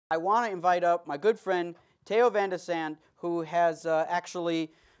I want to invite up my good friend Theo van de Sande, who has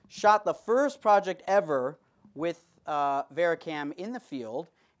actually shot the first project ever with VariCam in the field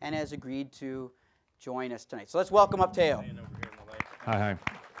and has agreed to join us tonight. So let's welcome up Theo. Hi, hi.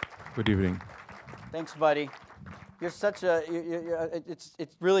 Good evening. Thanks, buddy. You're such a,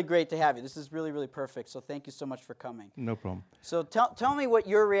 it's really great to have you. This is really, really perfect. So thank you so much for coming. No problem. So tell me what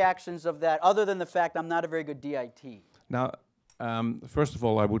your reactions of that, other than the fact I'm not a very good DIT. Now, first of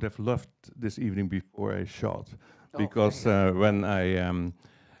all, I would have loved this evening before I shot, because when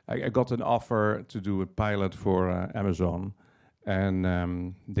I got an offer to do a pilot for Amazon,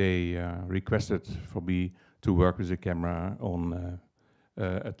 and they requested for me to work with a camera on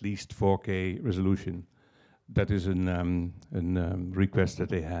at least 4K resolution. That is a request that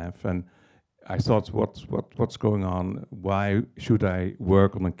they have, and I thought, what's going on? Why should I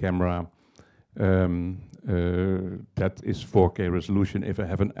work on a camera that is 4K resolution if I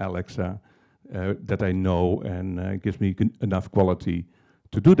have an Alexa that I know and gives me enough quality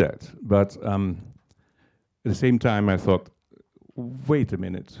to do that? But at the same time, I thought, wait a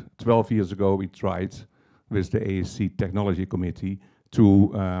minute. 12 years ago, we tried with the ASC Technology Committee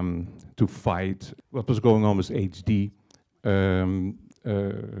to fight what was going on with HD,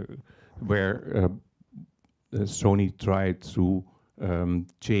 where Sony tried to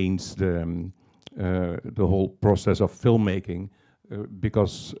change the whole process of filmmaking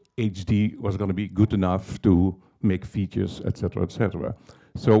because HD was going to be good enough to make features, etc., etc.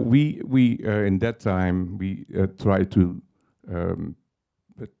 So we in that time we tried to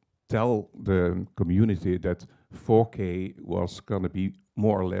tell the community that 4K was going to be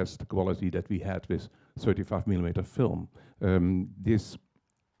more or less the quality that we had with 35mm film.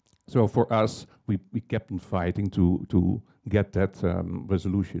 So for us, we kept on fighting to get that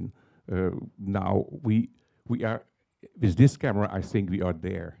resolution. Now we are with this camera. I think we are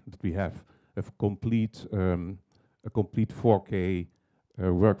there. That we have a complete 4K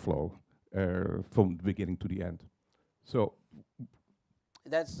workflow from the beginning to the end. So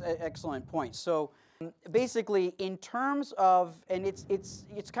that's an excellent point. So basically, in terms of, and it's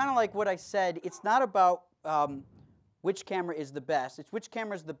kind of like what I said. It's not about which camera is the best. It's which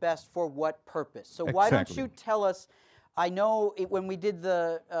camera is the best for what purpose. So why don't you tell us? I know when we did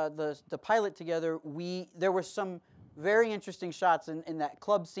the pilot together, there were some very interesting shots in that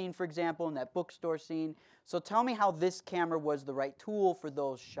club scene, for example, in that bookstore scene. So tell me how this camera was the right tool for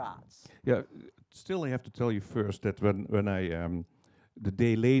those shots. Yeah, still I have to tell you first that when I the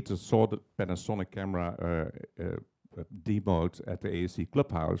day later saw the Panasonic camera demoed at the ASC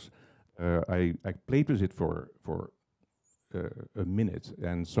Clubhouse, I played with it for a minute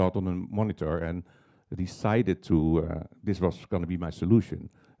and saw it on a monitor and decided to this was going to be my solution,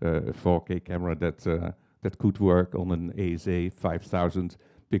 a 4K camera that could work on an ASA 5000,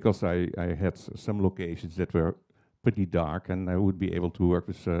 because I had some locations that were pretty dark and I would be able to work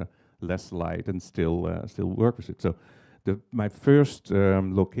with less light and still work with it. So my first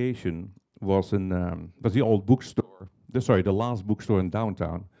location was the old bookstore. The last bookstore in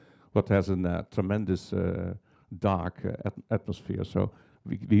downtown, what has a tremendous dark atmosphere. So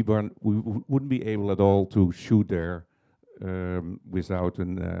we wouldn't be able at all to shoot there without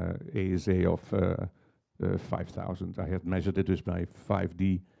an ASA of 5000. I had measured it with my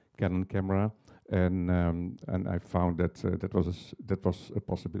 5D Canon camera, and I found that that was a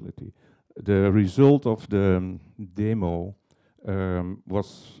possibility. The result of the demo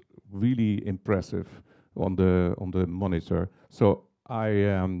was really impressive on the monitor. So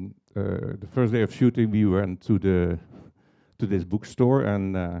the first day of shooting, we went to this bookstore,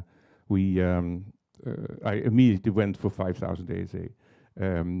 and I immediately went for 5000 ASA.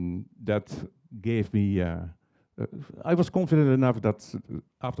 That gave me. I was confident enough that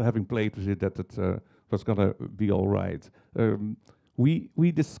after having played with it, that it was gonna be all right.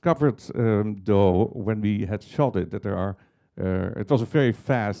 We discovered, though, when we had shot it, that there are. It was a very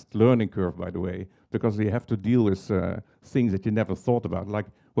fast learning curve, by the way, because you have to deal with things that you never thought about, like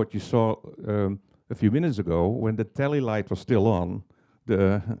what you saw a few minutes ago when the tele light was still on.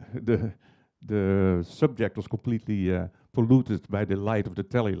 The subject was completely polluted by the light of the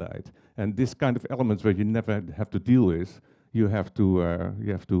tele light, and this kind of elements where you never have to deal with, you have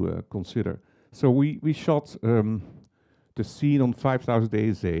to consider. So we shot the scene on 5000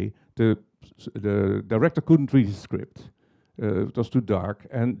 ASA. The director couldn't read the script. It was too dark,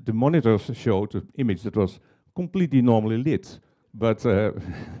 and the monitors showed an image that was completely normally lit. But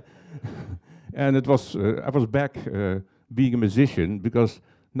and it was I was back being a musician, because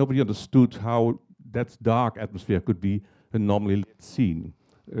nobody understood how that dark atmosphere could be a normally lit scene.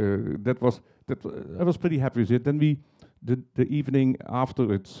 I was pretty happy with it. Then we the evening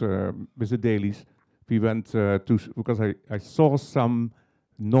afterwards with the dailies, we went because I saw some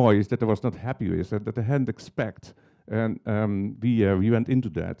noise that I was not happy with, that I hadn't expect, and we went into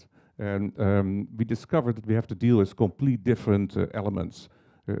that, and we discovered that we have to deal with complete different elements.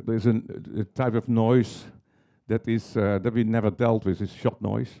 There's a type of noise that is that we never dealt with, is shot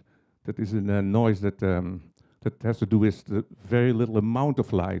noise. That is a noise that that has to do with the very little amount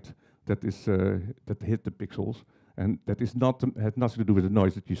of light that is that hit the pixels, and that is not had nothing to do with the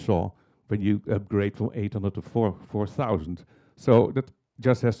noise that you saw when you upgrade from 800 to 4000. So that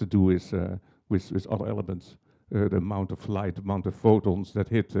just has to do with other elements, the amount of light, the amount of photons that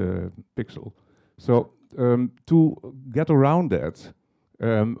hit pixel. So to get around that,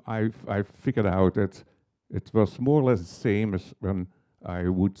 I figured out that it was more or less the same as when I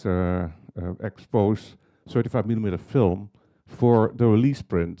would expose 35mm film for the release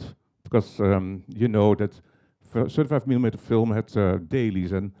print, because you know that 35mm film had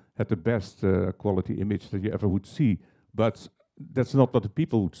dailies and had the best quality image that you ever would see, but that's not what the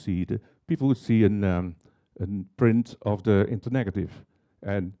people would see. The people would see a print of the internegative,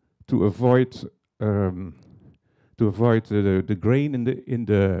 and to avoid the grain in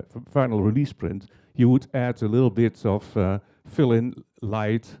the final release print, you would add a little bit of fill-in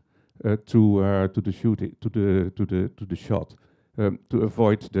light to the shot to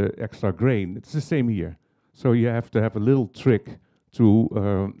avoid the extra grain. It's the same here. So you have to have a little trick to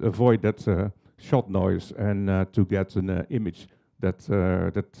avoid that shot noise and to get an image that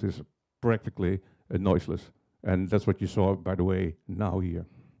is practically noiseless. And that's what you saw, by the way, now here.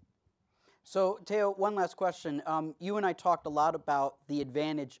 So, Theo, one last question. You and I talked a lot about the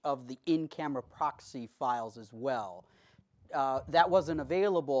advantage of the in-camera proxy files as well. That wasn't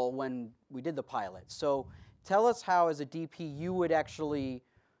available when we did the pilot. So tell us how, as a DP, you would actually...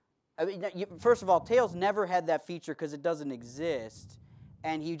 I mean, first of all, Theo's never had that feature because it doesn't exist,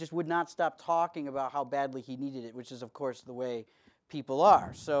 and he just would not stop talking about how badly he needed it, which is, of course, the way people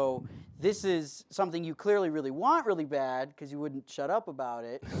are. So this is something you clearly really want really bad because you wouldn't shut up about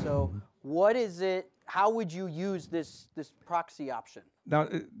it. So what is it? How would you use this proxy option? Now,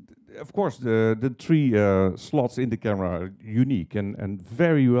 of course, the three slots in the camera are unique and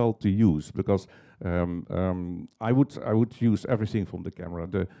very well to use, because I would use everything from the camera.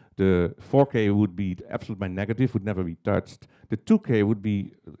 The 4K would be absolute my negative, would never be touched. The 2K would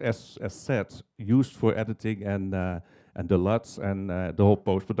be, as said, used for editing and the LUTs and the whole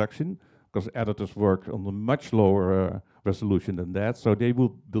post-production, because editors work on a much lower resolution than that, so they will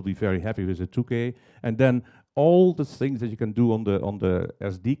be very happy with the 2K. And then all the things that you can do on the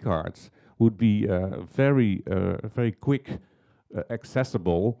SD cards would be very quick,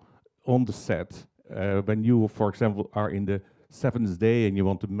 accessible on the set. When you, for example, are in the 7th day and you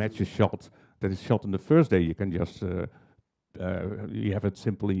want to match a shot that is shot on the first day, you can just you have it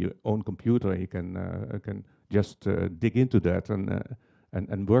simply in your own computer. You can just dig into that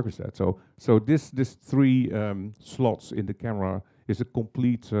and work with that. So this three slots in the camera is a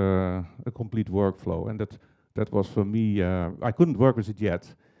complete workflow, and that was for me. I couldn't work with it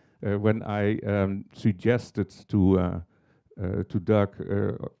yet. When I suggested to Doug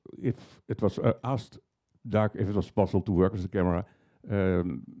if it was asked Doug if it was possible to work with the camera,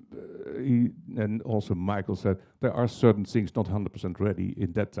 he and also Michael said there are certain things not 100% ready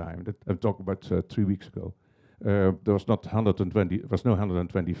in that time. That I'm talking about 3 weeks ago. There was not 120. There was no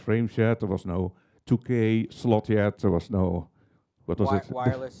 120 frames yet. There was no 2K slot yet. There was no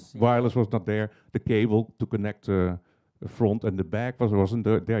Wireless. Wireless was not there. The cable to connect the front and the back wasn't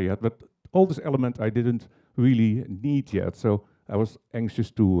there yet. But all this element I didn't really need yet. So I was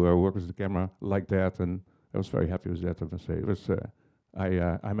anxious to work with the camera like that, and I was very happy with that. I must say, it was.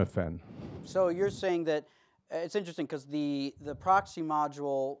 I'm a fan. So you're saying that it's interesting because the proxy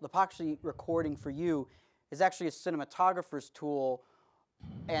module, the proxy recording for you, is actually a cinematographer's tool,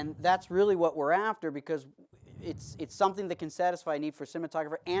 and that's really what we're after, because it's something that can satisfy a need for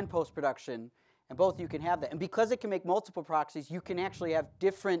cinematographer and post-production, and both you can have that. And because it can make multiple proxies, you can actually have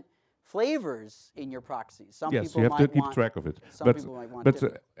different flavors in your proxies. Some yes, people you have might to keep want, track of it. Some people might want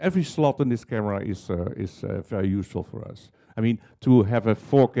but every slot in this camera is very useful for us. I mean, to have a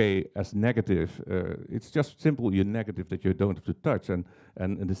 4K as negative, it's just simple your negative that you don't have to touch, and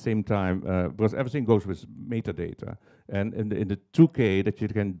at the same time, because everything goes with metadata, and in the 2K that you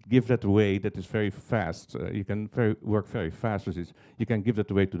can give that away, that is very fast. You can work very fast with this. You can give that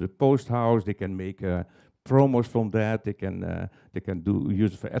away to the post house. They can make promos from that. They can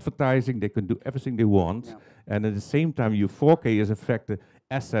use it for advertising. They can do everything they want, yeah. And at the same time, your 4K is in fact the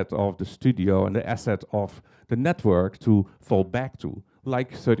asset of the studio and the asset of the network to fall back to,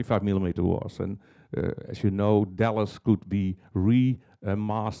 like 35mm was. And As you know, Dallas could be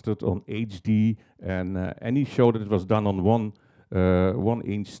remastered on HD, and any show that was done on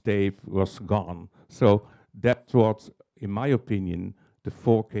 1-inch tape was gone. So that's what, in my opinion, the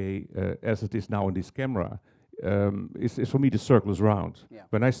 4K as it is now in this camera is for me the circle is round. Yeah.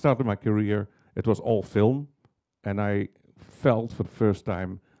 When I started my career, it was all film, and I felt for the first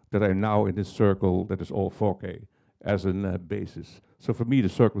time that I'm now in this circle that is all 4K as a basis. So for me, the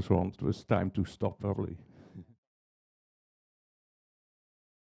circle is round. It was time to stop early.